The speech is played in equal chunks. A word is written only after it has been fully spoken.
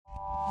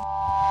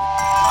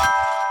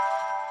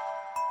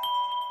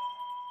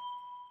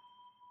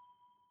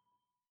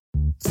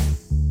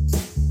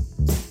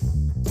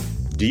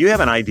Do you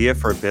have an idea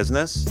for a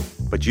business,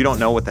 but you don't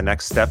know what the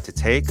next step to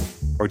take?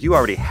 Or do you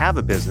already have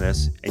a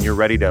business and you're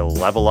ready to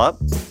level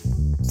up?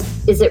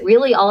 Is it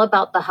really all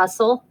about the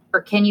hustle, or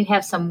can you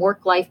have some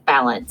work-life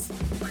balance?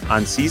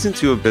 On Season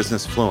 2 of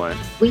Business Fluent,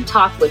 we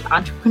talk with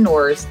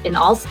entrepreneurs in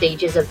all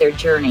stages of their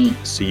journey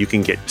so you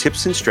can get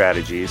tips and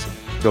strategies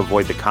to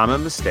avoid the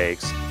common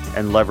mistakes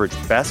and leverage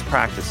best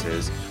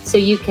practices so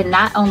you can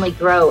not only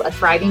grow a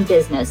thriving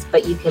business,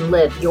 but you can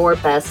live your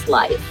best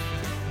life.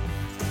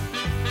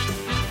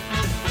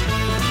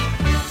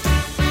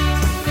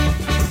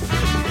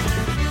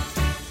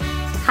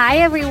 Hi,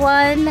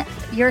 everyone.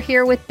 You're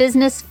here with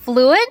Business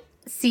Fluent,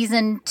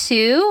 Season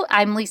 2.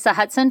 I'm Lisa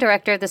Hudson,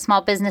 Director of the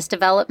Small Business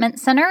Development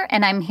Center,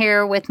 and I'm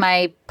here with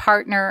my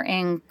partner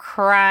in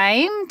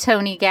crime,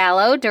 Tony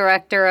Gallo,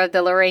 Director of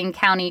the Lorain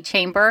County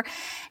Chamber.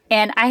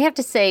 And I have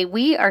to say,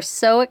 we are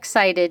so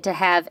excited to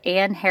have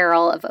Ann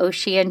Harrell of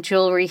Ocean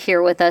Jewelry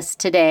here with us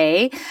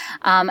today.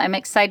 I'm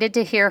excited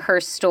to hear her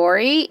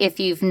story.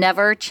 If you've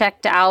never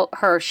checked out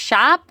her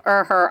shop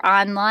or her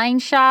online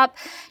shop,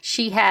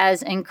 she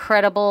has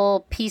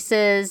incredible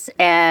pieces,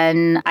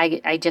 and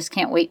I just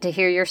can't wait to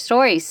hear your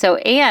story. So,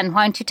 Ann,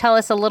 why don't you tell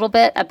us a little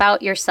bit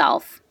about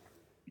yourself?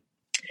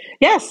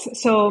 Yes,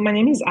 so my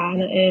name is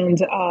Ann,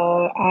 and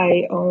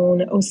I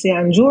own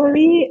Ocean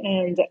Jewelry,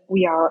 and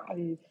we are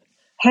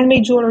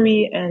handmade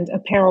jewelry and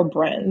apparel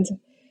brand.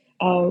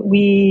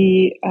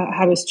 We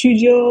have a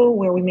studio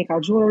where we make our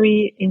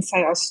jewelry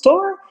inside our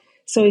store.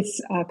 So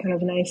it's kind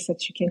of nice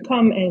that you can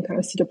come and kind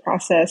of see the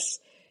process.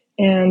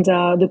 And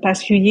the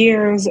past few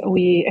years,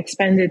 we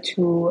expanded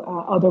to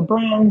other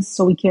brands.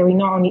 So we carry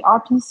not only our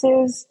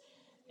pieces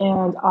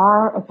and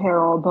our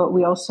apparel, but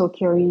we also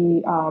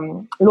carry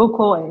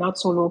local and not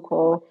so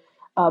local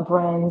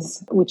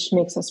brands, which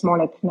makes us more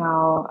like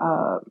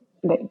now,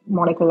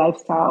 more like a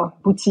lifestyle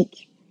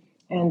boutique.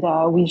 And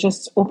we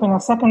just opened our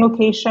second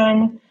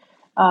location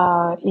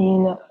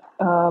in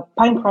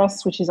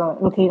Pinecrest, which is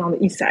located on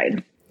the east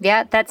side.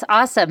 Yeah, that's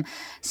awesome.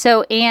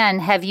 So, Ann,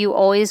 have you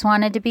always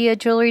wanted to be a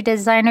jewelry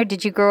designer?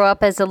 Did you grow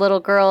up as a little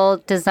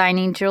girl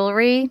designing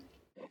jewelry?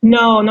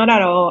 No, not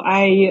at all.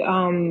 I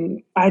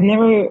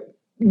never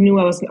knew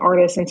I was an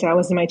artist until I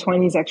was in my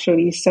 20s,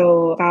 actually.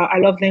 So I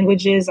love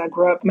languages. I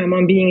grew up, my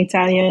mom being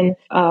Italian.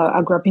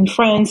 I grew up in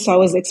France. So I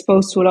was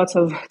exposed to lots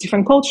of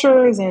different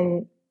cultures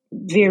and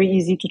very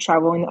easy to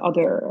travel in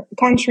other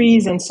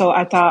countries. And so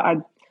I thought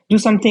I'd do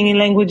something in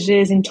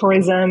languages, in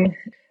tourism.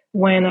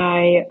 When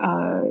I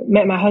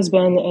met my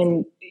husband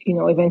and,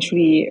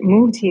 eventually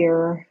moved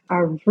here, I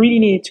really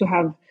needed to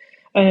have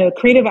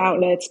creative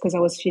outlets because I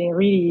was feeling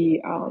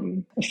really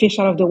a fish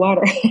out of the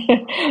water.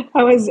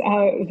 I was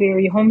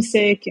very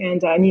homesick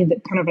and I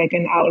needed kind of like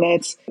an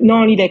outlet,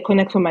 not only like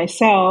connect with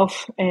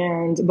myself,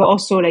 but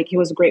also like it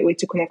was a great way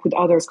to connect with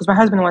others because my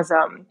husband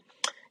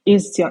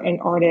is still an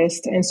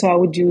artist. And so I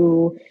would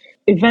do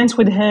events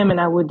with him and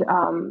I would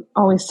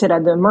always sit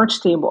at the merch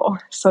table.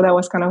 So that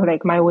was kind of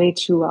like my way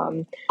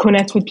to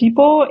connect with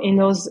people in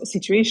those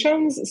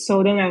situations.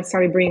 So then I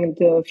started bringing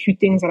the few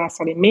things that I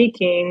started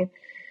making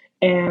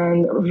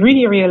and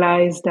really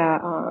realized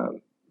that,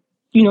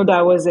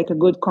 that was like a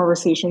good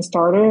conversation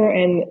starter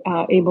and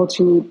able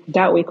to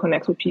that way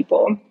connect with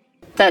people.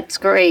 That's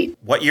great.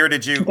 What year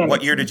did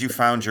you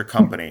found your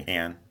company,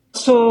 Ann?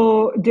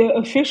 So the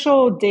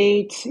official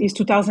date is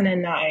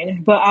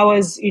 2009, but I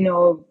was,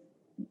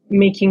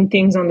 making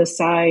things on the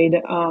side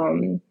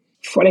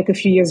for like a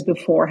few years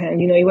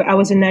beforehand. I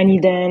was a nanny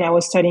then. I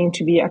was studying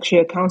to be actually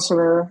a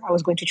counselor. I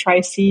was going to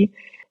Tri-C.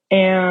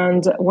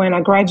 And when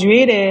I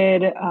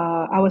graduated,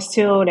 I was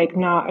still like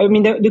not,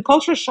 the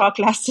culture shock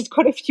lasted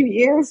quite a few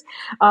years.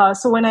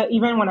 So when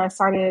I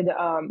started,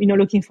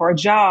 looking for a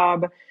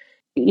job,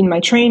 in my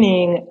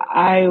training,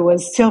 I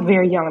was still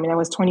very young. I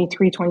was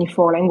 23,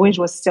 24. Language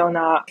was still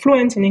not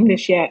fluent in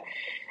English yet.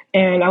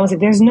 And I was like,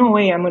 there's no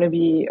way I'm going to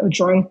be a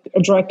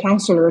drug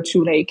counselor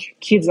to like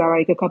kids that are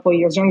like a couple of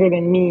years younger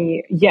than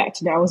me yet.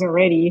 I wasn't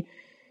ready.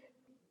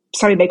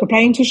 Started like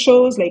applying to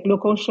shows, like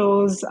local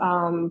shows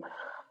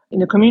in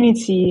the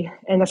community.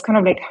 And that's kind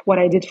of like what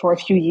I did for a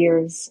few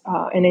years.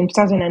 And then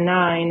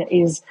 2009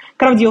 is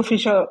kind of the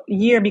official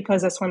year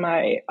because that's when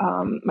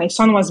my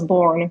son was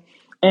born.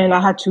 And I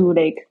had to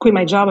like quit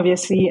my job,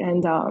 obviously.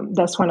 And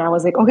that's when I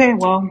was like, okay,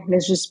 well,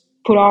 let's just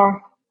put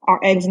our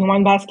eggs in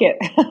one basket.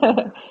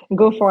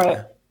 Go for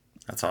it.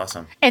 That's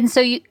awesome. And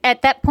so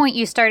at that point,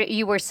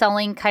 you were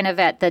selling kind of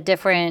at the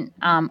different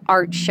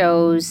art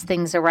shows,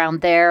 things around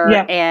there.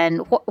 Yeah.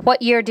 And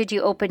what year did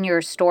you open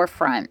your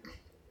storefront?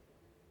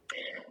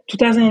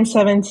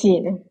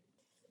 2017.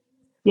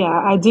 Yeah,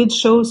 I did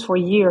shows for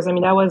years. That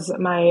was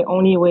my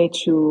only way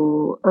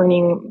to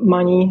earning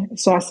money.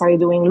 So I started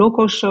doing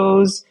local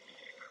shows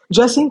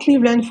just in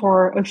Cleveland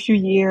for a few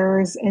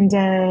years and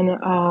then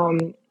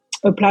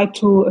applied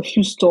to a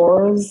few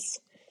stores.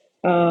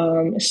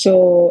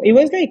 So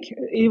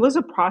it was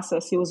a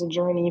process. It was a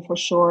journey for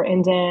sure.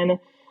 And then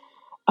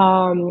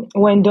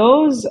when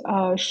those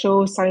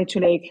shows started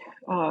to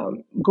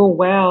go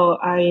well,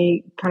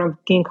 I kind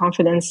of gained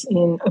confidence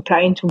in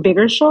applying to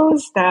bigger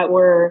shows that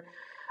were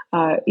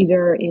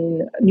either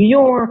in New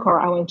York or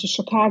I went to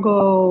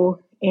Chicago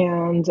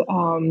and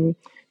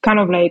kind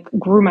of like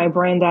grew my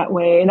brand that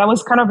way. And that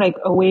was kind of like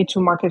a way to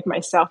market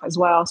myself as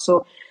well.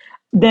 So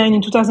then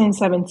in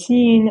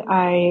 2017,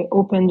 I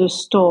opened a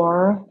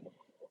store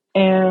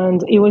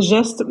and it was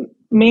just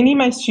mainly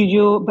my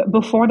studio. But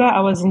before that, I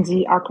was in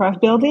the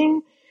aircraft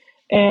building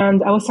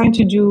and I was trying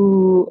to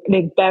do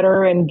like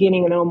better and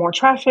getting a little more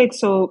traffic.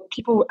 So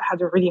people had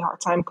a really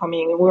hard time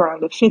coming. We were on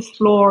the 5th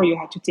floor. You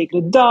had to take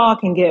the dock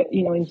and get,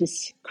 in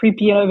this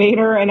creepy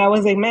elevator. And I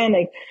was like, man,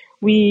 like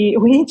we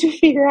need to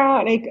figure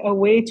out like a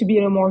way to be a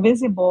little more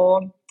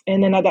visible.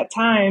 And then at that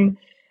time,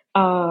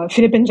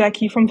 Philip and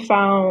Jackie from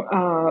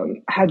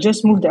Found had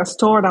just moved their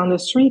store down the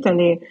street, and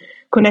they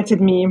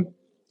connected me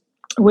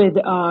with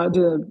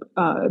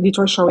the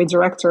Detroit Shoreway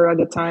director at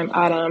the time,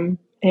 Adam.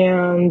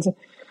 And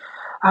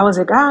I was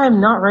like, I'm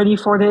not ready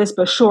for this,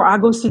 but sure, I'll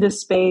go see the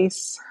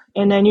space.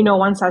 And then,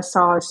 once I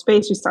saw a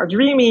space, you start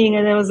dreaming.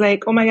 And it was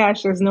like, oh my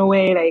gosh, there's no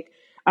way like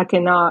I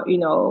cannot,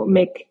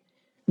 make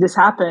this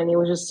happen. It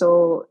was just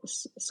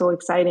so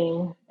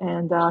exciting.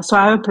 And so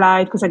I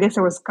applied because I guess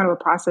there was kind of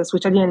a process,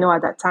 which I didn't know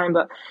at that time,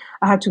 but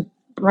I had to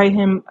write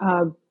him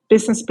a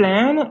business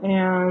plan.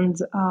 And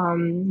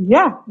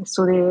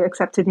so they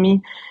accepted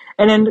me.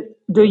 And then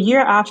the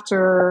year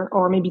after,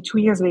 or maybe 2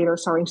 years later,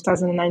 in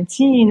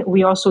 2019,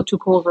 we also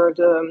took over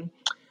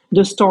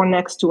the store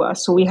next to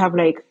us. So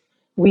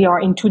we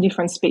are in 2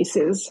 different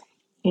spaces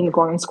in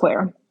Gordon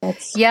Square.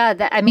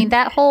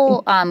 That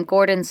whole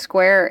Gordon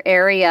Square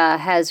area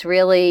has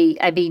really,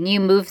 you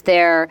moved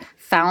there,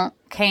 Fount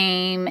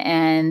came,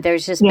 and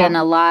there's just been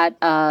a lot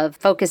of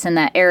focus in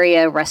that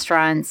area,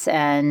 restaurants,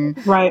 and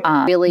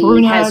really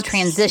Brunettes, has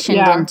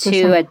transitioned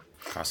into a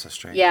across the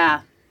street.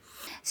 Yeah.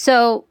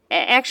 So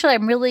actually,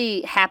 I'm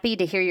really happy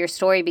to hear your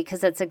story because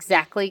that's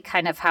exactly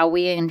kind of how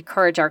we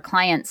encourage our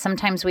clients.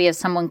 Sometimes we have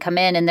someone come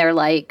in and they're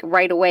like,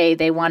 right away,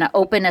 they want to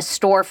open a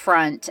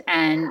storefront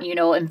and,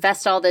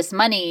 invest all this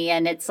money.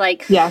 And it's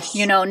like, yes.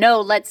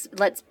 No, let's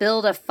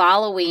build a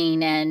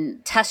following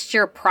and test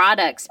your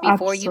products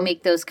before you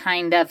make those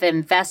kind of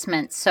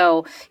investments.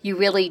 So you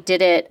really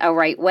did it a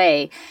right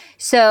way.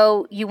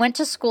 So you went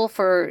to school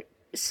for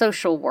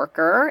social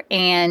worker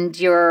and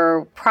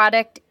your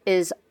product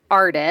is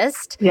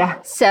artist.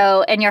 Yeah.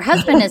 So, and your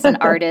husband is an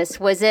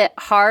artist. Was it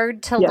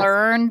hard to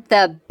learn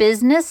the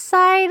business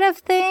side of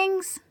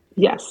things?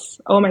 Yes.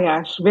 Oh my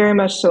gosh, very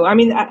much so.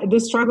 The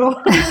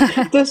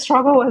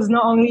struggle was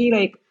not only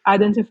like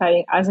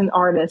identifying as an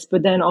artist,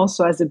 but then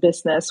also as a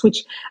business,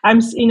 which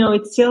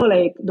it's still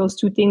like those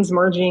 2 things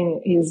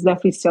merging is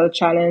definitely still a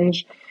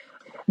challenge.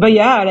 But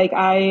yeah, like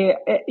I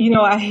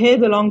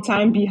hid a long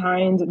time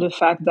behind the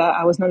fact that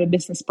I was not a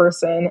business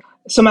person.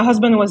 So my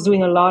husband was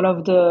doing a lot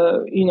of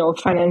the,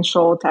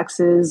 financial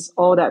taxes,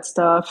 all that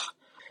stuff.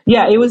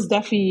 Yeah, it was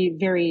definitely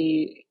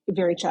very,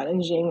 very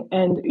challenging.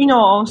 And,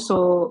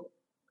 also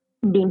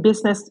being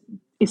business,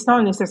 it's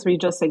not necessarily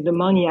just like the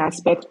money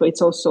aspect, but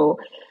it's also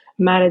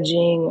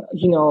managing,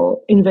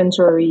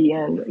 inventory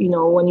and,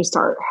 when you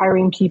start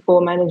hiring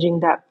people, managing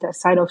that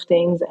side of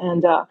things.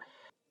 And,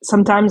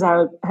 sometimes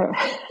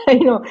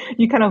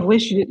you kind of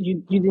wish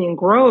you didn't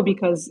grow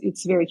because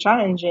it's very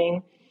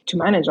challenging to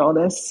manage all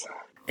this.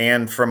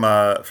 And from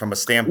a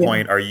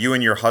standpoint, are you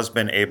and your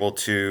husband able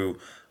to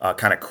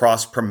kind of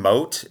cross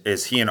promote?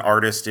 Is he an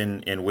artist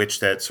in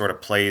which that sort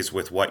of plays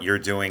with what you're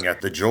doing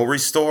at the jewelry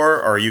store,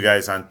 or are you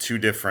guys on 2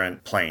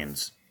 different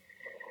planes?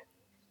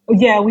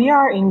 Yeah, we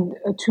are in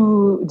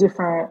 2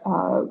 different.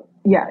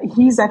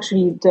 He's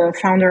actually the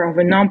founder of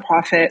a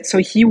nonprofit. So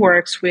he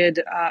works with,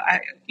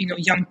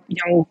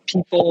 young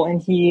people,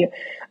 and he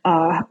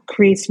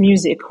creates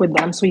music with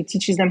them. So he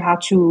teaches them how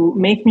to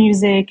make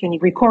music, and he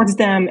records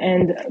them.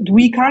 And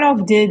we kind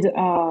of did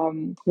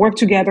work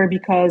together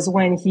because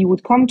when he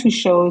would come to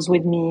shows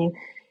with me,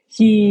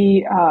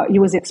 he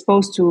was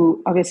exposed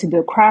to obviously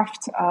the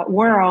craft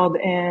world,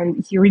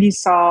 and he really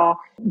saw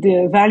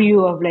the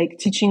value of like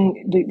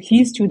teaching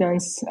his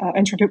students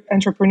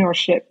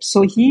entrepreneurship.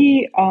 So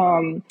he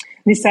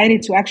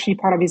decided to actually,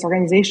 part of his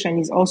organization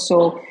is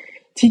also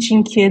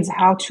teaching kids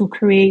how to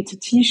create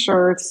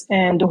T-shirts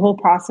and the whole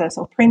process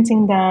of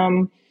printing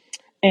them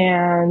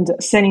and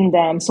selling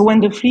them. So when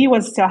the flea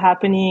was still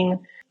happening,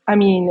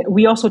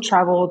 we also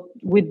traveled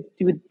with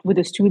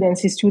his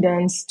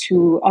students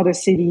to other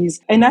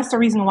cities. And that's the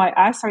reason why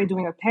I started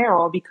doing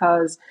apparel,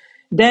 because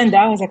then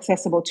that was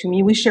accessible to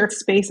me. We shared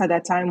space at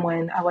that time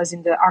when I was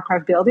in the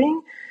archive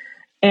building.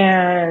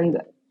 And,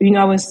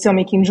 I was still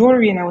making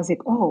jewelry, and I was like,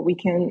 oh, we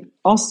can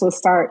also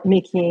start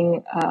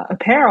making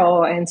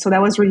apparel. And so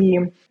that was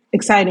really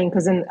exciting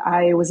because then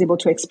I was able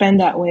to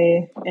expand that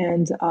way.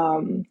 And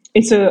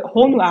it's a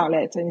whole new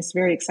outlet, and it's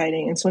very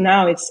exciting. And so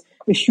now it's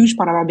a huge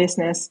part of our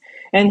business.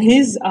 And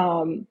his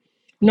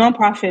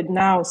nonprofit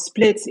now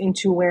splits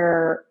into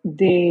where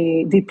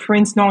they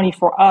print not only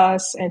for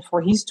us and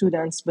for his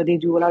students, but they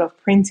do a lot of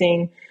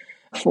printing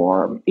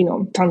for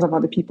tons of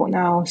other people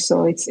now.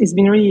 So it's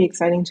been really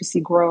exciting to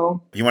see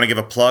grow. You want to give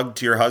a plug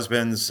to your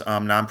husband's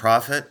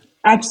nonprofit?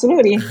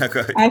 Absolutely.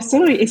 Good.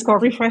 Absolutely. It's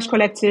called Refresh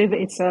Collective.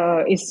 It's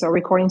a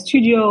recording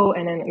studio.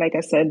 And then, like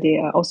I said,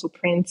 they also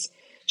print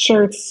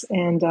shirts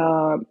and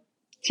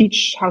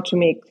teach how to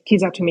make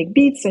kids how to make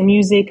beats and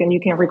music, and you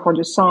can record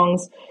your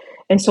songs.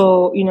 And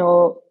so,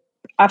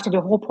 after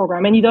the whole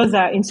program, and he does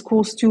that in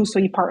schools too.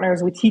 So he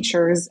partners with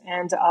teachers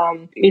and,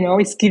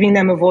 it's giving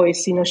them a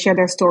voice, share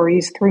their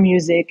stories through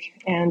music.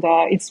 And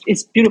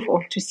it's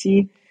beautiful to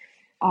see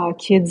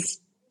kids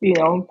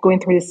going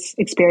through this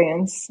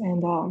experience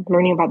and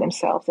learning about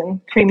themselves and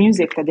create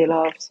music that they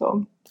love.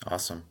 So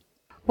Awesome.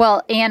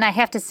 Well, Anne, I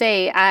have to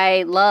say,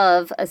 I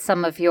love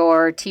some of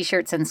your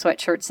t-shirts and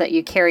sweatshirts that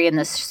you carry in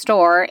the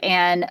store.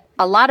 And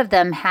a lot of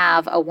them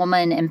have a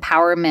woman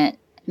empowerment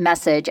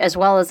message, as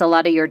well as a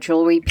lot of your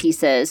jewelry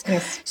pieces.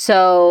 yes.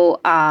 So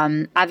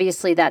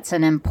obviously that's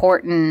an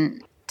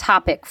important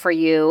topic for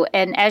you.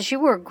 And as you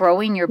were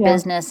growing your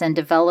business and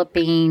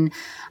developing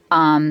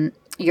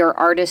your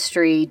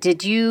artistry,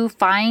 did you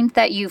find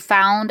that you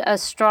found a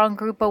strong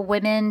group of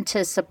women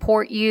to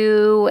support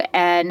you?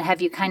 And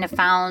have you kind of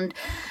found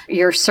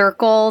your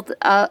circle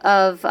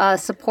of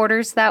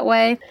supporters that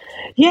way?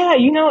 Yeah,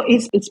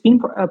 it's been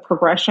a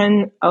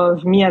progression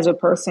of me as a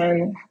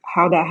person,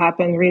 how that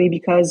happened really,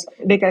 because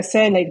like I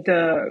said, like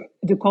the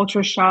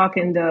culture shock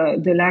and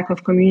the lack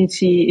of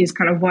community is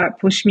kind of what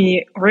pushed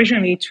me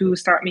originally to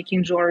start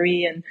making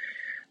jewelry and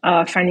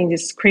finding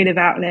this creative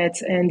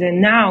outlet. And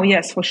then now,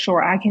 yes, for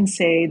sure, I can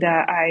say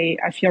that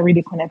I feel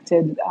really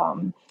connected.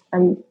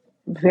 I'm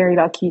very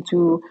lucky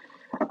to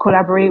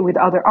collaborate with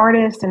other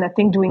artists. And I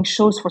think doing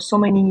shows for so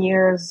many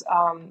years,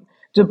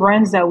 the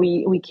brands that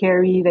we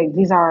carry, like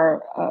these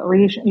are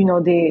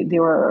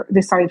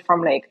they started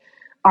from like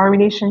our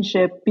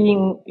relationship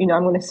being,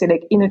 I'm going to say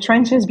like in the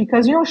trenches,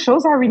 because,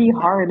 shows are really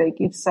hard. Like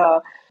it's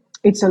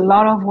a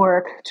lot of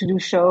work to do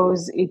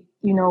shows.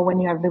 When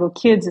you have little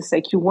kids, it's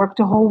like you work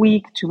the whole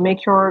week to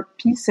make your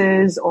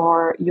pieces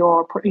or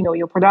your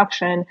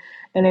production.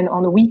 And then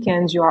on the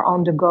weekends you are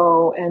on the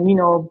go,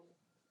 and,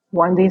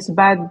 one day it's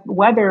bad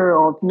weather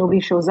or nobody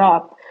shows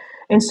up.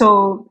 And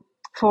so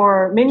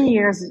for many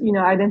years,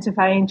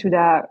 identifying to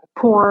that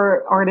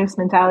poor artist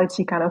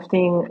mentality kind of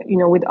thing,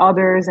 with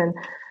others. And,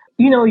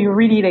 you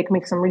really like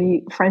make some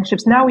really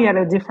friendships. Now we at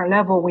a different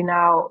level.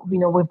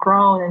 We've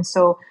grown. And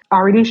so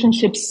our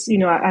relationships,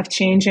 have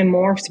changed and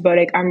morphed, but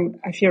like,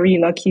 I feel really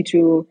lucky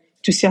to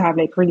still have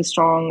like really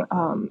strong,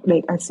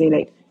 like I'd say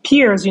like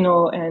peers,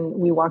 and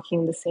we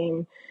walking the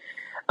same.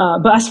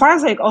 But as far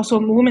as like also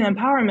women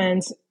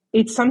empowerment,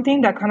 it's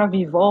something that kind of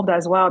evolved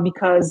as well,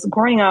 because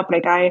growing up,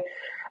 like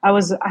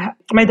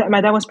my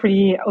dad was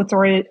pretty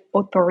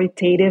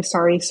authoritative.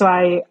 Sorry. So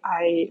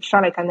I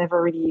felt like I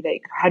never really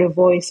like had a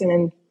voice. And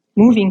then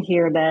moving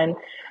here, then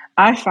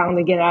I found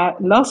again, I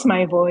lost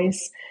my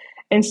voice.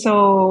 And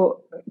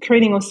so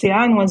creating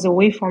Océane was a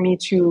way for me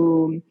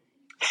to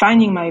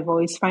finding my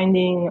voice,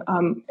 finding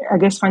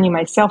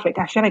myself. Like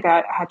I feel like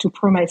I had to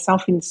prove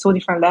myself in so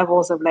different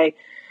levels of like,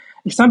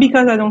 it's not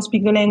because I don't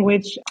speak the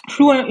language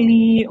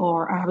fluently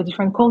or I have a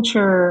different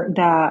culture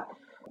that,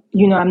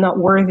 I'm not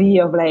worthy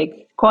of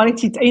like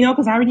quality,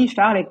 because I already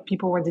felt like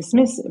people were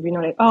dismissive,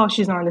 like, oh,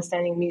 she's not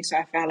understanding me. So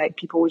I felt like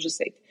people would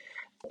just like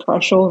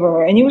brush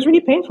over. And it was really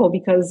painful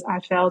because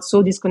I felt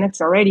so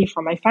disconnected already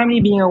from my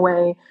family being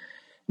away,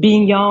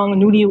 being young,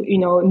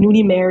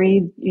 newly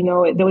married,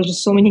 there was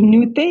just so many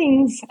new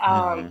things.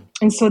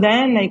 And so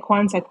then like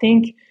once I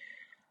think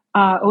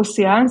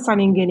Océane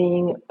started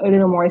getting a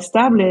little more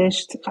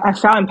established, I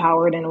felt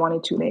empowered and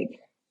wanted to like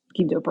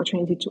give the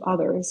opportunity to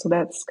others. So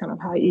that's kind of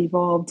how it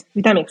evolved.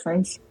 If that makes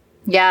sense.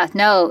 Yeah,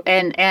 no,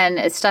 and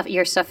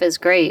your stuff is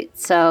great.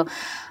 So,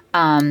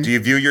 do you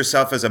view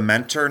yourself as a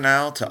mentor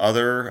now to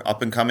other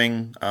up and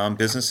coming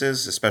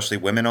businesses, especially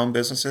women owned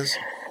businesses?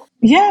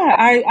 Yeah,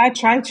 I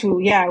try to.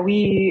 Yeah,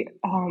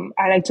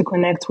 I like to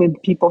connect with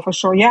people for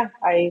sure. Yeah,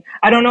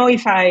 I don't know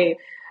if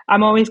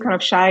I'm always kind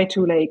of shy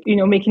to like,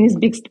 making these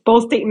big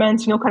bold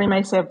statements, calling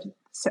myself,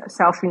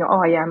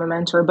 oh yeah, I'm a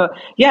mentor. But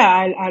yeah,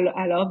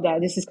 I love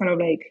that. This is kind of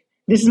like,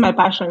 this is my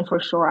passion for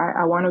sure.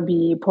 I want to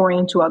be pouring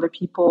into other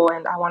people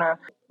and I want to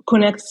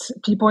connect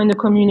people in the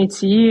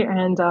community.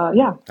 And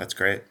yeah. That's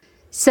great.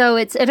 So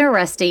it's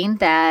interesting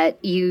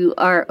that you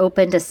are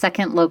opened a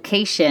second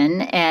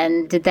location.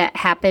 And did that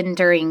happen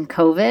during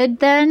COVID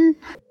then?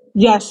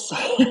 Yes,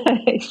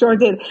 it sure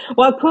did.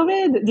 Well,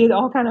 COVID did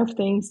all kind of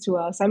things to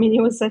us. I mean,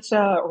 it was such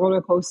a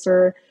roller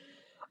coaster.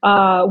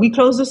 We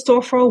closed the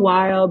store for a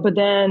while, but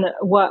then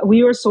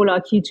we were so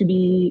lucky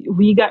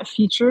we got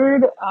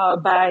featured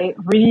by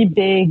really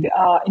big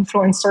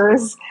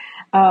influencers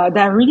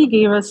that really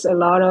gave us a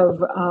lot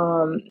of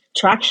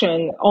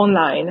traction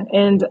online.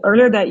 And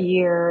earlier that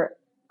year,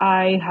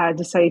 I had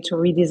decided to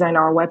redesign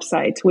our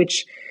website,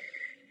 which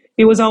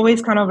it was always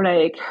kind of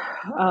like,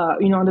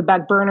 on the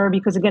back burner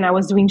because, again, I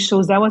was doing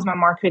shows. That was my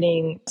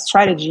marketing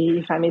strategy,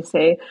 if I may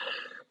say.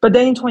 But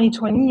then in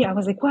 2020, I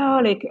was like,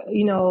 well, like,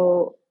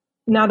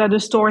 now that the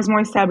store is more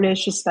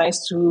established,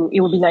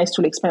 it would be nice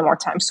to like spend more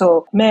time.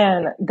 So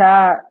man,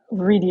 that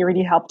really,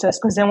 really helped us.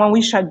 Cause then when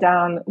we shut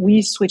down,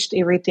 we switched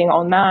everything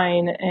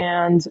online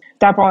and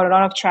that brought a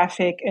lot of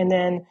traffic. And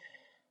then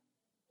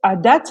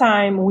at that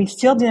time, we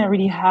still didn't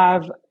really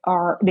have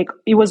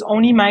it was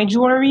only my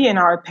jewelry and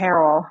our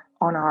apparel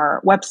on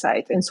our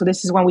website. And so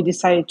this is when we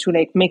decided to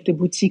like make the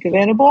boutique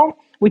available,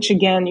 which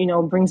again,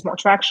 brings more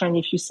traction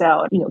if you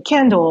sell,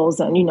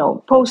 candles and,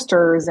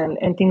 posters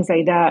and things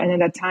like that. And at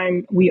that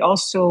time, we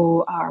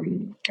also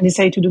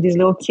decided to do these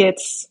little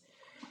kits,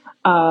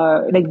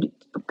 like,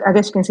 I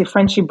guess you can say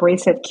friendship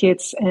bracelet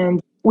kits.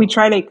 And we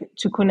try like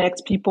to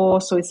connect people.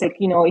 So it's like,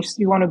 if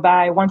you want to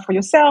buy one for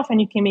yourself and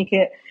you can make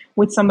it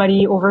with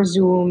somebody over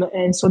Zoom.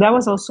 And so that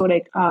was also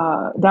like,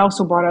 that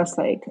also brought us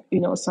like,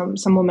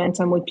 some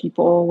momentum with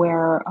people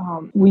where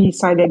we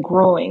started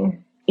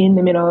growing in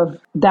the middle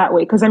of that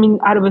way. Because I mean,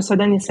 out of a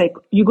sudden, it's like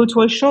you go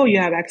to a show, you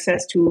have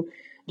access to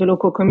the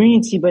local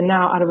community, but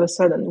now out of a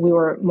sudden, we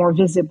were more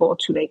visible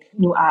to like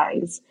new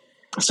eyes.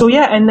 So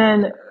yeah, and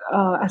then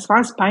as far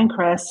as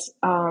Pinecrest,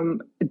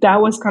 that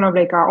was kind of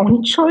like our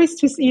only choice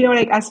to,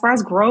 like as far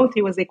as growth,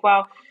 it was like,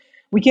 well,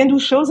 we can't do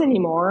shows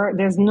anymore.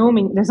 There's not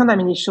that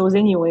many shows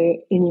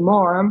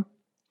anymore.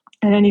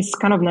 And then it's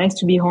kind of nice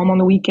to be home on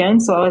the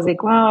weekend. So I was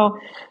like, well,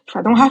 if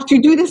I don't have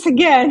to do this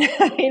again,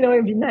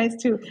 it'd be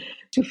nice to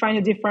find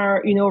a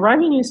different,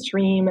 revenue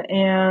stream.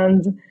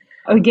 And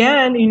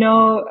again,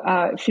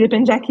 Philip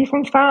and Jackie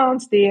from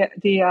Founts, they're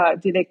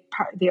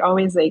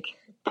always like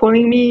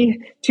pulling me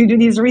to do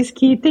these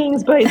risky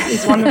things, but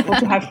it's wonderful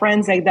to have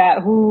friends like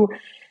that who,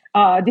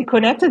 they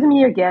connected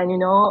me again,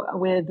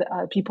 with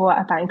people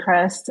at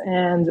Pinecrest.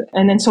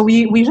 And then so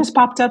we just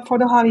popped up for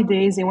the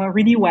holidays. It went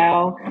really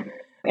well.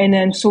 And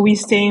then so we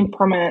stay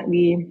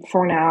permanently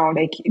for now.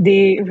 Like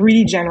they're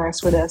really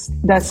generous with us.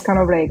 That's kind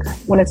of like,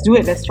 well, let's do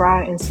it. Let's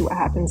try and see what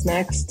happens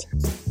next.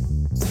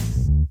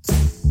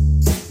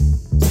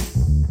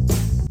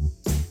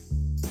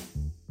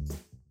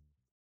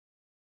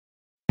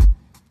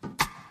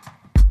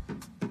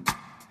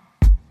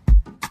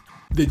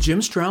 The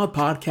Jim Stroud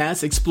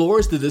Podcast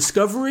explores the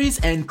discoveries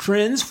and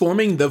trends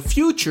forming the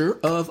future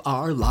of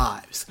our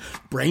lives.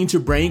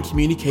 Brain-to-brain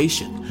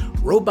communication,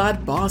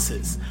 robot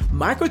bosses,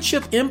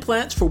 microchip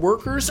implants for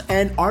workers,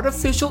 and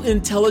artificial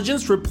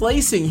intelligence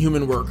replacing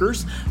human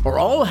workers are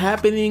all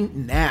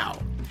happening now.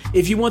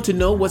 If you want to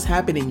know what's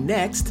happening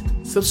next,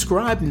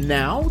 subscribe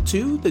now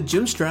to the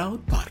Jim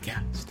Stroud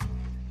Podcast.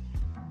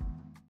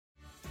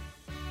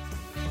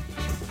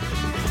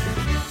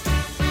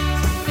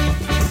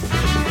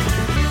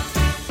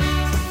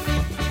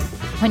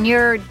 When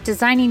you're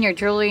designing your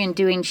jewelry and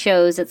doing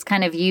shows, it's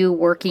kind of you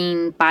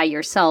working by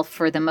yourself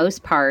for the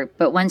most part.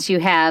 But once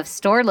you have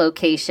store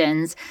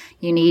locations,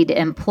 you need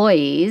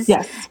employees.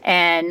 Yes.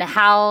 And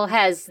how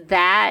has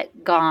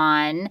that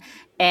gone?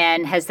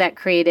 And has that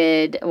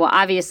created, well,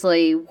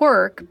 obviously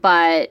work,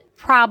 but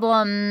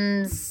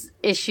problems,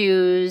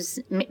 issues,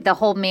 the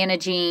whole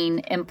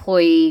managing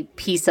employee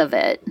piece of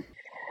it?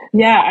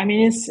 Yeah, I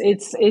mean,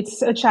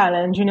 it's a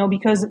challenge,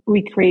 because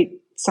we create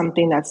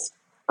something that's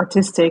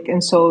artistic,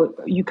 and so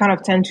you kind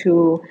of tend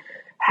to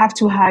have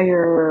to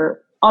hire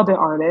other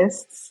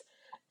artists.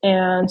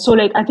 And so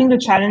like I think the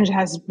challenge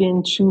has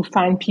been to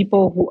find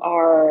people who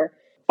are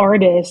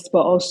artists but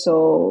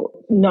also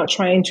not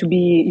trying to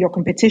be your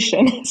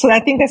competition. So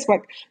I think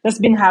that's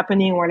been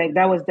happening, where like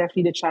that was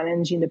definitely the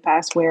challenge in the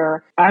past,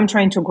 where I'm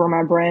trying to grow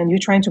my brand, you're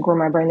trying to grow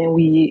my brand, and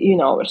we,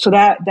 so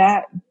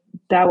that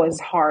was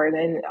hard.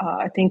 And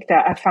I think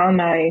that I found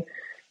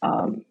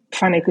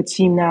find like a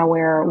team now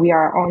where we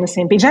are on the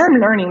same page. And I'm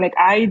learning, like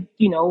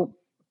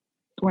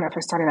when I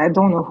first started, I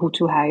don't know who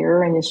to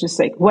hire, and it's just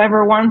like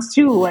whoever wants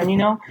to, and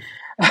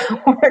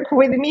work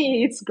with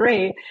me, it's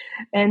great.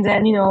 And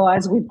then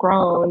as we've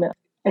grown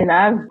and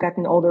I've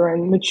gotten older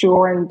and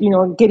mature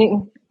and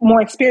getting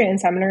more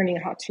experience, I'm learning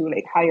how to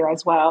like hire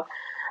as well.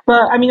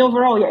 But I mean,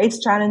 overall, yeah, it's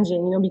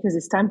challenging, because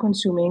it's time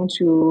consuming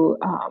to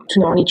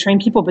not only train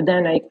people, but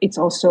then like it's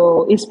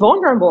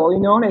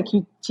vulnerable, like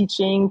you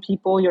teaching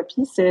people your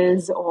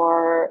pieces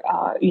or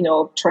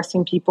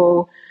trusting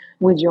people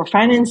with your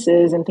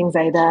finances and things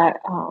like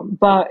that.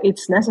 But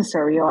it's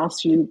necessary, or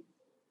else you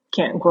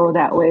can't grow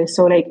that way.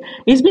 So like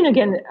it's been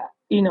again,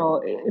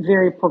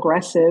 very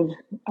progressive.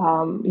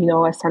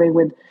 I started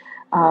with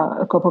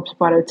a couple of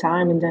people at a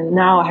time, and then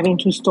now having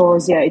 2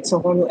 stores, yeah, it's a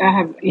whole new, I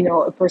have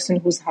a person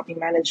who's helping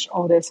manage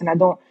all this, and I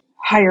don't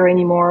hire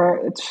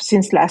anymore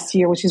since last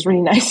year, which is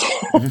really nice.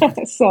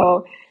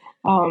 So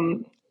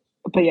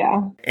but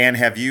yeah. And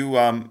have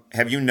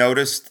you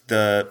noticed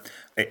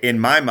in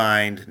my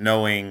mind,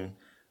 knowing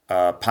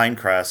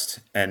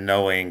Pinecrest and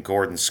knowing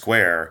Gordon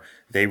Square,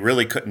 they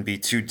really couldn't be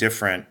two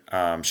different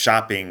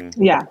shopping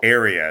Yeah.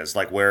 areas,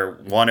 like where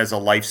one is a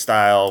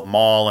lifestyle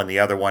mall and the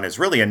other one is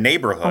really a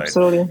neighborhood.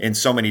 Absolutely. In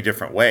so many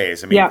different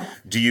ways. I mean, Yeah.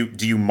 do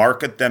you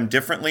market them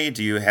differently?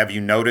 Have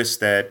you noticed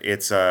that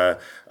it's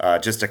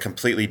just a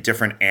completely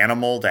different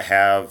animal to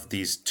have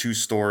these two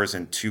stores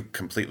in two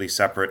completely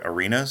separate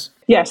arenas?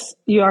 Yes,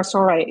 you are so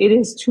right. It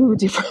is two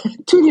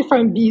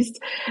different beasts.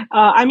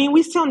 I mean,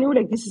 we still knew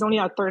like this is only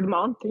our third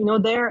month,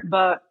 there,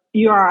 but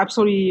you are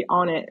absolutely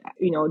on it.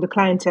 The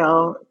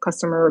clientele,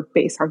 customer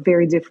base are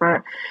very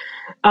different.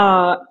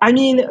 I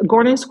mean,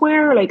 Gordon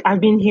Square, like I've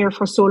been here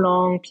for so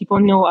long. People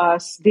know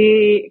us.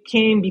 They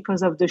came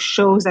because of the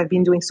shows I've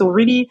been doing. So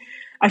really,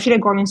 I feel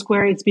like Gordon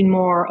Square, it's been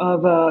more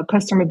of a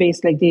customer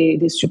base. Like they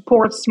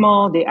support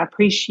small, they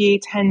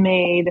appreciate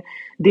handmade.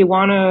 They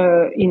want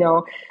to,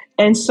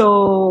 and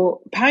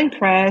so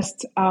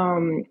Pinecrest,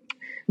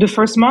 the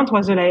first month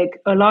was like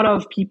a lot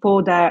of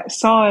people that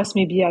saw us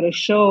maybe at a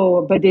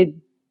show, but they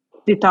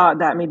thought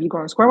that maybe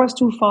Gordon Square was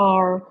too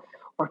far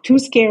or too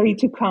scary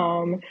to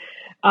come.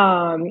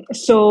 And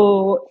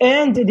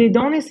they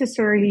don't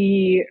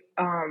necessarily,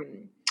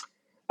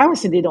 I would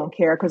say they don't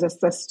care because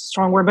that's a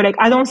strong word, but like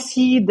I don't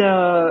see they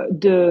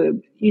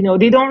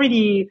don't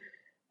really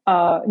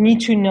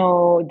need to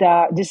know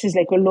that this is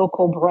like a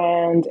local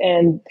brand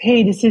and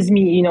hey, this is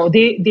me.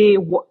 They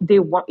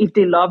want, if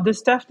they love the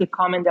stuff, they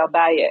come and they'll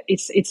buy it.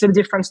 It's a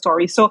different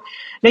story. So,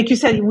 like you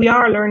said, we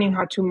are learning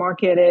how to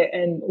market it,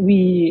 and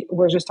we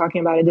were just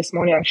talking about it this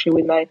morning actually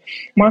with my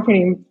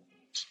marketing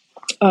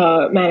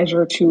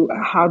manager to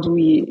how do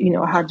we,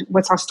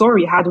 what's our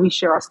story? How do we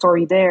share our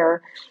story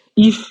there?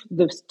 If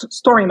the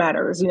story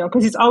matters,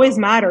 because it's always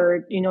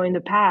mattered, in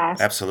the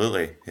past.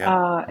 Absolutely.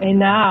 Yeah. And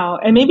now,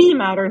 and maybe it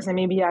matters, and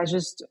maybe I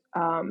just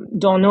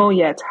don't know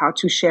yet how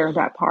to share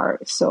that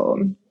part. So,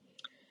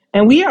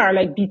 and we are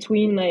like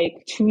between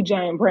like two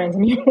giant brands. I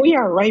mean, we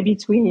are right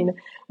between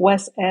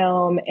West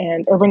Elm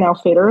and Urban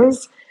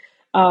Outfitters.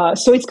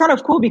 So it's kind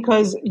of cool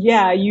because,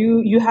 yeah,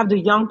 you have the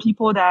young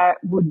people that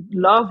would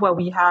love what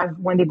we have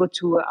when they go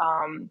to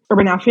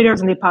Urban Outfitters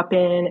and they pop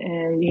in,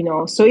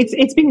 and so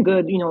it's been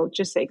good,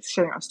 just like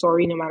sharing our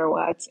story no matter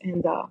what,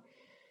 and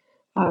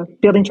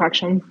building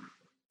traction.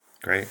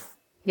 Great.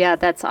 Yeah,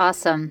 that's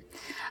awesome.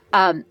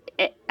 I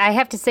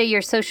have to say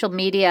your social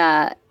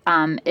media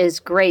is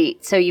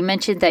great. So you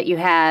mentioned that you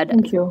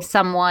had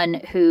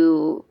someone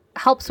who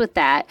helps with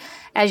that.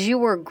 As you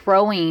were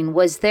growing,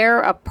 was there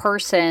a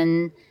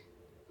person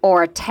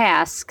or a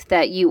task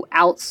that you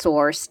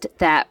outsourced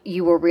that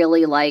you were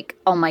really like,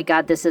 oh my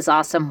God, this is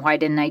awesome. Why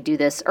didn't I do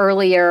this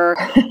earlier?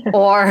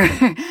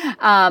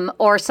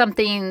 or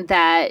something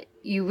that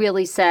you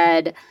really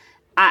said,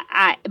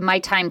 my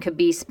time could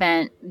be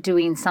spent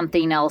doing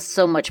something else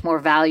so much more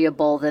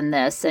valuable than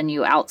this, and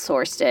you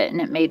outsourced it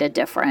and it made a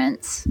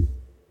difference?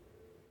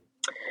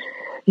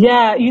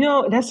 Yeah,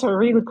 that's a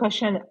really good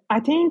question. I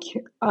think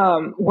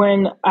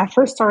when I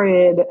first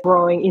started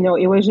growing,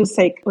 it was just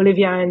like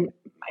Olivia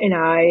and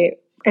I,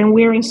 and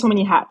wearing so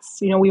many hats.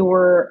 We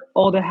wore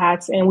all the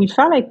hats, and we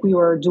felt like we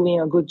were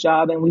doing a good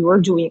job, and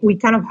we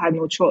kind of had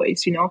no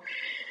choice,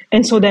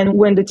 And so then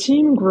when the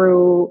team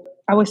grew,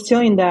 I was still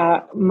in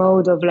that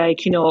mode of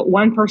like,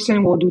 one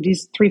person will do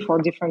these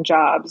 3-4 different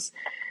jobs.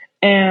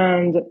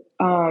 And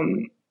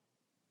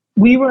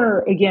we were,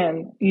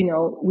 again,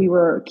 we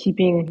were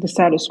keeping the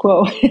status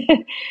quo.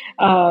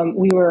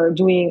 We were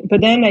doing,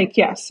 but then like,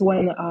 yes,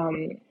 when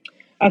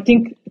I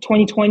think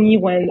 2020,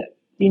 when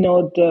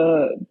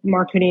the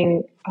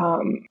marketing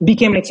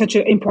became like such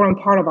an important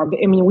part of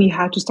we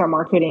had to start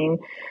marketing.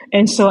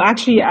 And so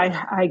actually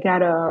I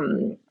got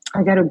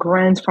a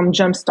grant from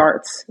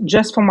Jumpstart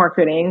just for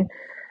marketing.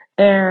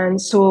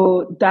 And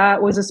so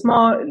that was a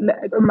small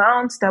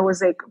amount that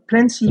was like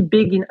plenty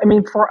big.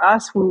 For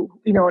us who,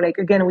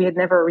 again, we had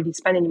never really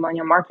spent any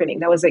money on marketing.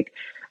 That was like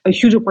a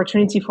huge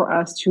opportunity for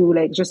us to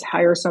like just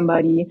hire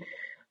somebody.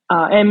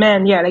 And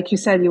man, yeah, like you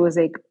said, it was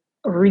like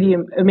really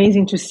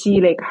amazing to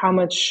see like how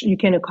much you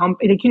can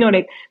accomplish.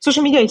 Like,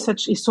 social media is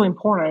so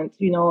important,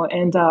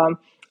 and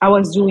I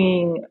was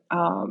doing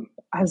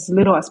as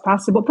little as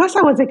possible. Plus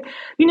I was like,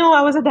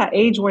 I was at that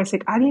age where it's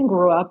like, I didn't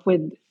grow up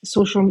with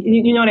social,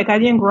 like I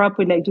didn't grow up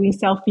with like doing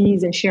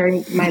selfies and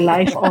sharing my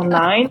life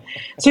online.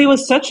 So it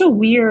was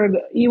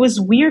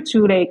weird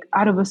to like,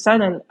 out of a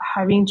sudden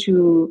having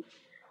to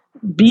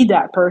be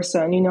that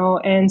person,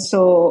 and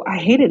so I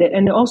hated it.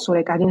 And also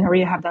like, I didn't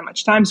really have that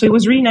much time. So it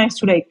was really nice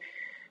to like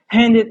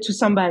hand it to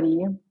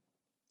somebody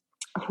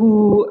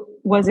who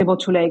was able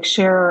to like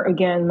share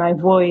again my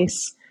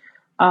voice,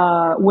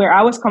 where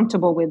I was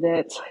comfortable with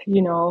it,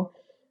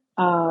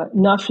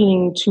 not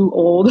feeling too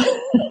old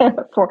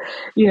for,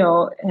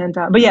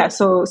 but yeah,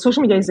 so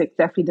social media is like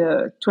definitely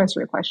to answer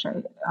your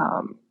question,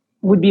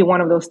 would be one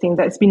of those things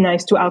that it's been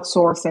nice to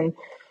outsource and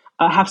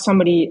have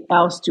somebody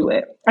else do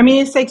it.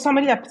 It's like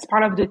somebody that's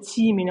part of the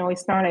team,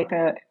 it's not like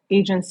a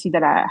agency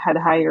that I had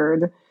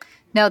hired.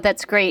 No,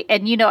 that's great.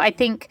 And, I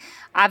think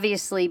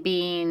obviously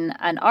being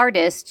an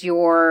artist,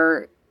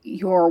 your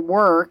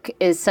work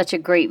is such a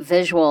great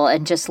visual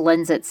and just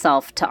lends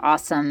itself to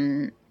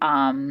awesome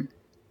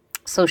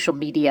social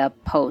media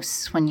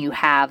posts when you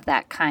have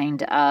that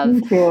kind of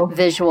Thank you.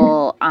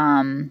 visual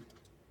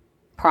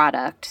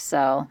product.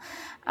 So,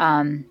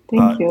 Thank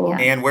you. yeah.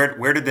 And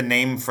where did the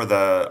name for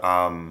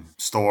the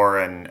store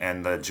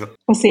and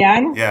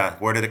Ocean? Yeah,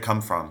 where did it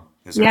come from?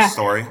 Is there a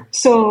story?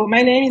 So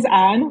my name is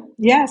Anne.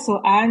 Yeah, so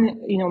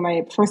Anne,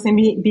 my first name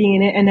being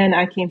in it, and then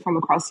I came from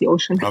across the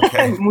ocean,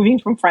 moving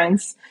from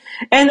France.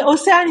 And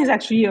Océane is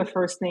actually a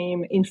first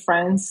name in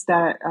France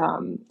that,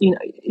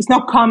 it's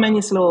not common.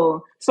 It's a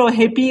little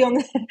hippie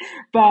on,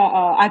 but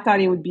I thought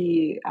it would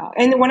be.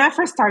 And when I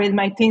first started,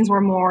 my things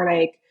were more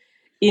like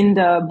in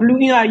the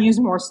blue. I use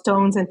more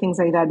stones and things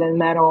like that than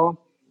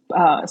metal.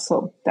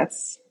 So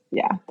that's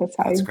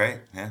great.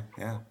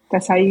 Yeah.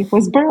 That's how it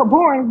was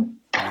born.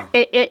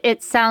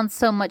 It sounds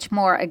so much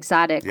more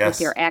exotic with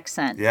your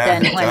accent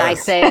than when I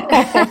say it.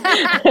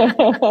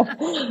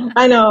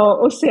 I know,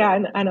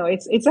 Ocean. I know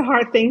it's a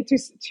hard thing to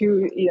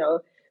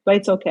but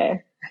it's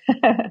okay.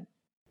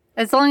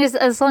 As long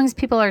as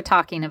people are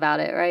talking about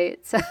it, right?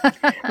 So.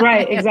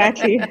 Right,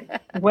 exactly.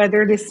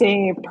 Whether they're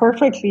saying it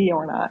perfectly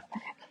or not.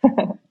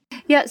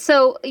 Yeah,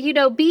 so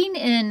being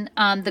in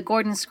the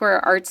Gordon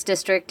Square Arts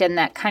District and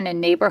that kind of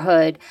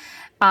neighborhood.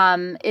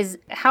 Is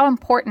how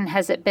important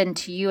has it been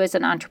to you as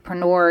an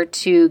entrepreneur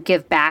to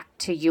give back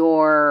to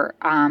your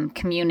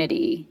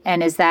community?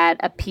 And is that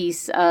a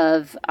piece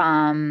of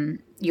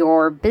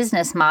your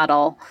business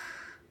model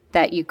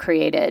that you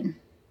created?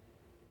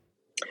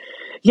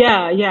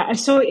 Yeah.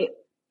 So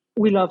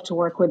we love to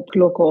work with the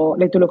local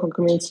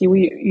community.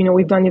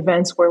 We've done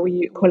events where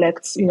we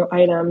collect,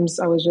 items.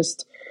 I was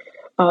just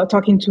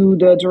talking to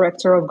the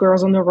director of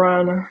Girls on the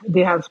Run.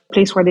 They have a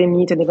place where they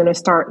meet, and they're going to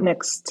start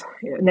next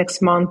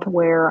month,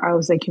 where I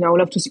was like, I would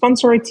love to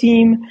sponsor a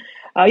team.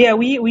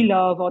 We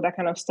love all that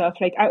kind of stuff.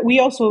 Like we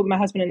also, my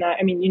husband and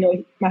I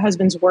mean, my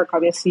husband's work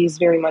obviously is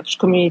very much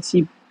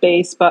community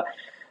based, but,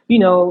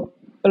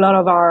 a lot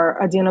of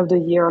at the end of the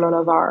year, a lot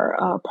of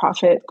our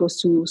profit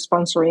goes to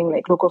sponsoring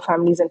like local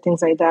families and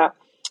things like that.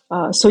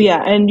 And,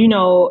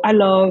 I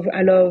love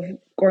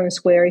Gordon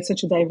Square. It's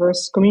such a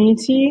diverse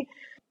community.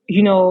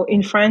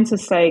 In France,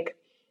 it's like,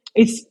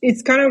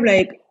 it's kind of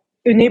like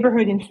a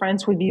neighborhood in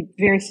France would be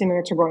very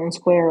similar to Gordon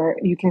Square.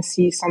 You can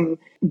see some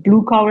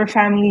blue collar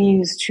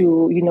families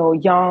to,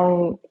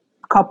 young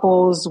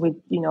couples with,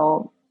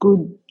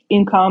 good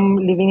income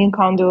living in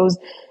condos.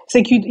 It's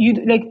like you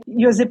like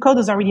your zip code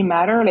doesn't really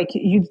matter. Like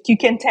you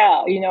can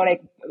tell,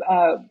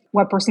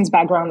 what person's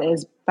background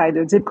is by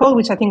the zip code,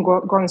 which I think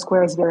Gordon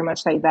Square is very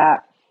much like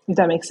that, if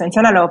that makes sense.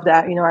 And I love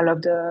that, I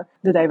love the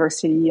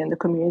diversity and the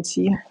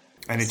community.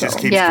 And it just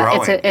keeps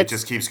growing. It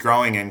just keeps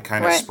growing and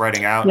kind of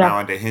spreading out now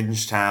into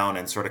Hingetown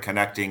and sort of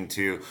connecting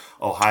to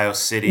Ohio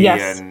City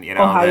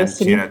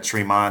and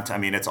Tremont. I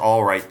mean, it's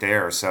all right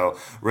there. So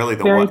really,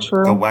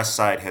 the West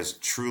Side has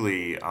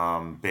truly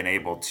been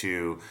able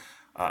to,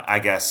 I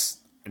guess,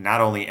 not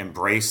only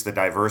embrace the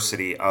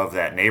diversity of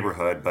that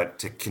neighborhood, but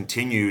to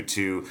continue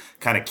to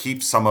kind of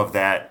keep some of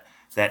that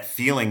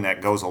feeling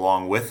that goes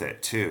along with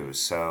it too.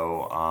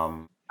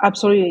 So.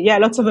 Absolutely. Yeah.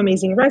 Lots of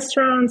amazing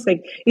restaurants.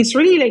 Like it's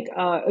really like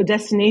a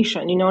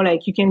destination,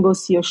 like you can go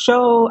see a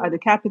show at the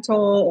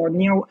Capitol or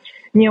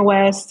near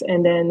West.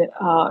 And then,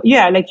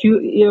 like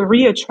it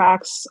really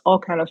attracts all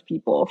kind of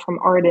people, from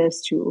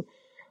artists to,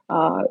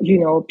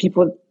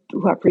 people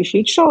who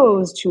appreciate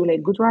shows to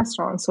like good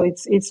restaurants. So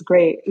it's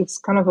great. It's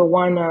kind of a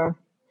one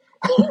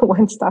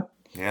stop,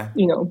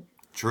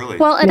 Truly.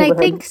 Well, and I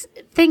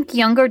think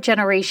younger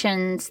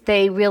generations,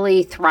 they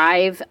really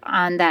thrive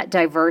on that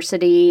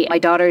diversity. My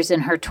daughter's in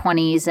her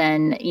 20s,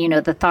 and,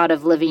 the thought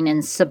of living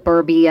in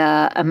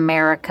suburbia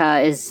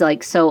America is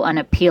like so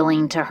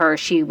unappealing to her.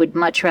 She would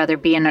much rather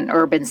be in an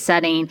urban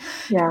setting,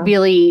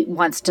 really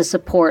wants to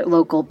support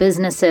local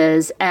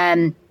businesses.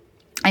 And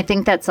I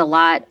think that's a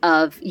lot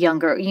of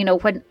younger,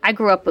 when I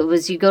grew up, it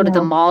was you go to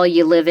the mall,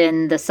 you live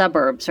in the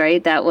suburbs,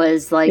 right? That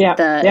was like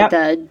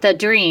the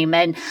dream.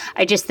 And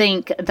I just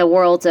think the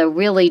world's a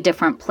really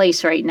different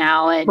place right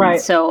now.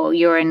 And so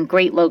you're in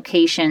great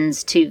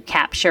locations to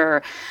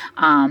capture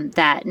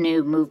that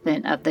new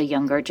movement of the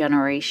younger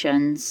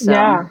generations. So.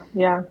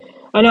 Yeah.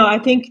 I know. I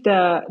think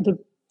the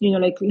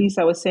like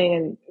Lisa was saying,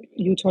 and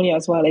you, Tony,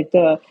 as well, like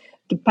the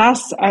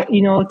past,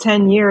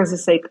 10 years,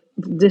 it's like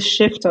this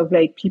shift of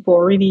like people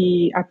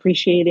really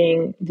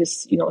appreciating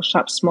this,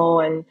 shop small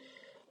and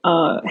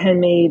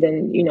handmade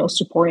and,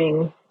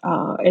 supporting.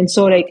 And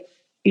so like,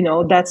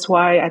 that's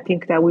why I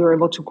think that we were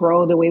able to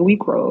grow the way we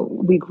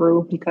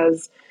grew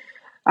because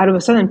out of a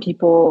sudden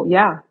people,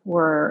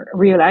 were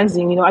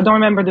realizing, I don't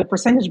remember the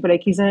percentage, but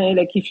like, isn't it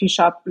like if you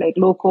shop like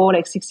local,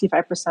 like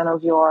 65%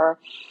 of your,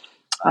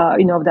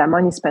 of that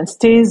money spent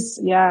stays,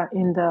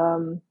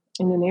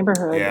 in the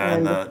neighborhood. Yeah,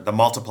 and the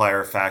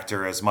multiplier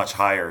factor is much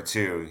higher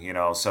too,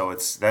 so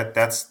it's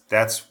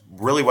that's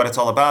really what it's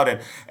all about.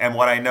 And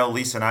what I know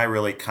Lisa and I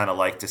really kind of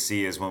like to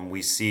see is when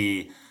we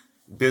see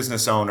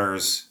business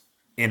owners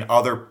in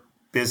other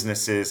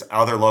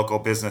local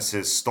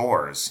businesses,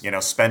 stores,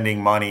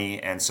 spending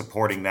money and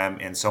supporting them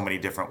in so many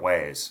different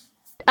ways.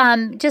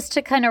 just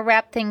to kind of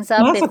wrap things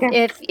up,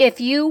 if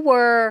you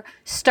were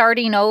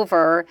starting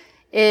over,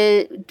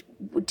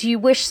 do you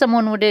wish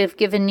someone would have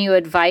given you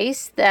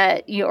advice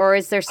or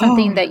is there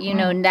something that you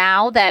know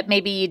now that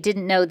maybe you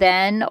didn't know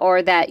then,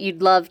 or that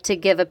you'd love to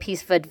give a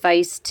piece of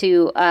advice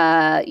to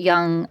a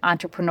young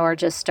entrepreneur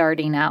just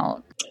starting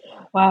out?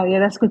 Wow, yeah,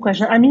 that's a good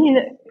question. I mean,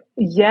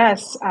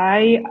 yes,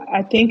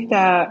 I think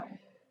that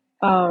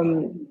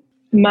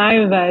my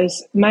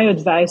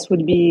advice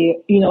would be,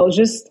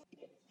 just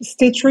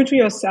stay true to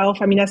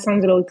yourself. I mean, that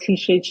sounds a little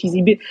cliche,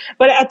 cheesy,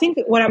 but I think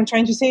what I'm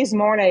trying to say is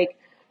more like,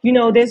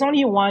 there's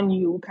only one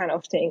you kind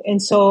of thing. And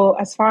so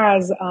as far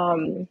as,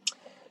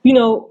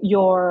 you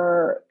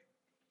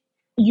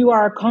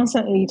are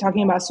constantly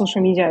talking about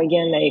social media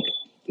again, like,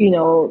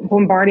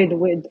 bombarded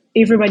with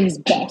everybody's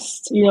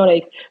best,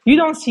 like you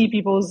don't see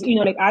people's,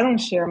 like I don't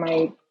share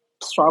my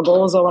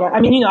struggles or whatever.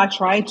 I mean, I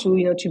try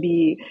to, to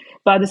be,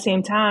 but at the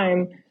same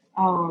time,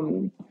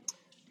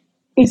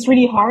 it's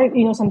really hard,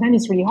 sometimes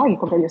it's really hard. You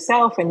compare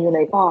yourself and you're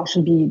like, oh, I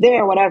should be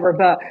there, whatever.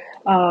 But,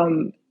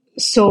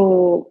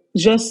 so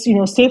just,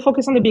 stay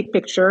focused on the big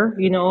picture,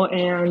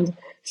 and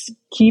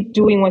keep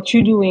doing what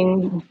you're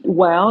doing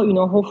well,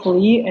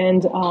 hopefully.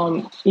 And,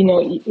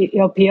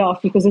 it'll pay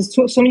off because there's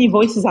so many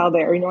voices out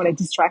there, like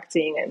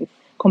distracting and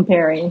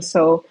comparing.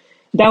 So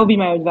that would be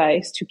my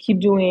advice, to keep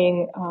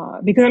doing,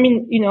 because I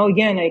mean,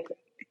 again, like,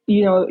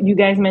 you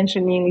guys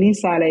mentioning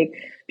Lisa, like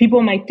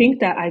people might think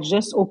that I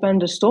just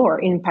opened a store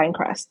in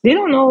Pinecrest. They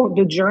don't know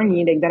the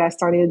journey like that I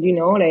started,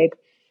 like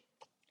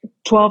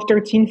 12,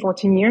 13,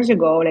 14 years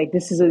ago. Like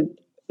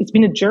it's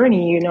been a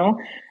journey,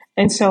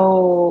 and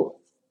so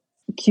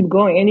keep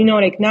going. And,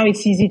 like now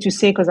it's easy to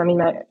say, cause I'm in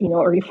my,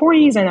 early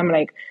 40s and I'm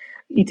like,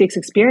 it takes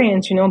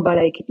experience, but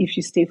like, if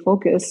you stay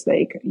focused,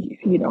 like,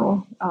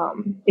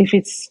 if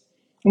it's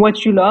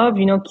what you love,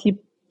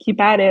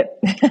 keep at it.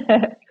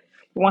 It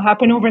won't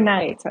happen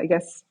overnight, I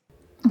guess.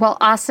 Well,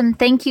 awesome.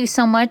 Thank you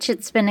so much.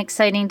 It's been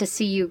exciting to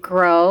see you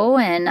grow.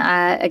 And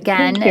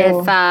again,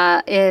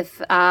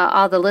 if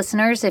all the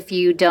listeners, if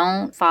you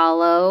don't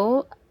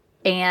follow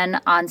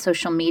Anne on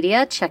social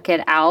media, check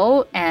it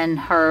out. And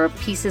her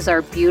pieces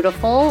are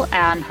beautiful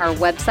on her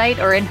website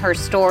or in her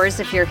stores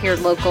if you're here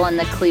local in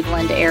the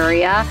Cleveland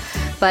area.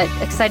 But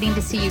exciting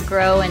to see you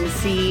grow and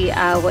see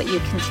what you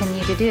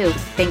continue to do.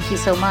 Thank you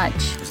so much.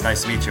 It's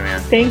nice to meet you, Anne.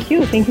 Thank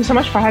you. Thank you so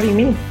much for having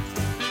me.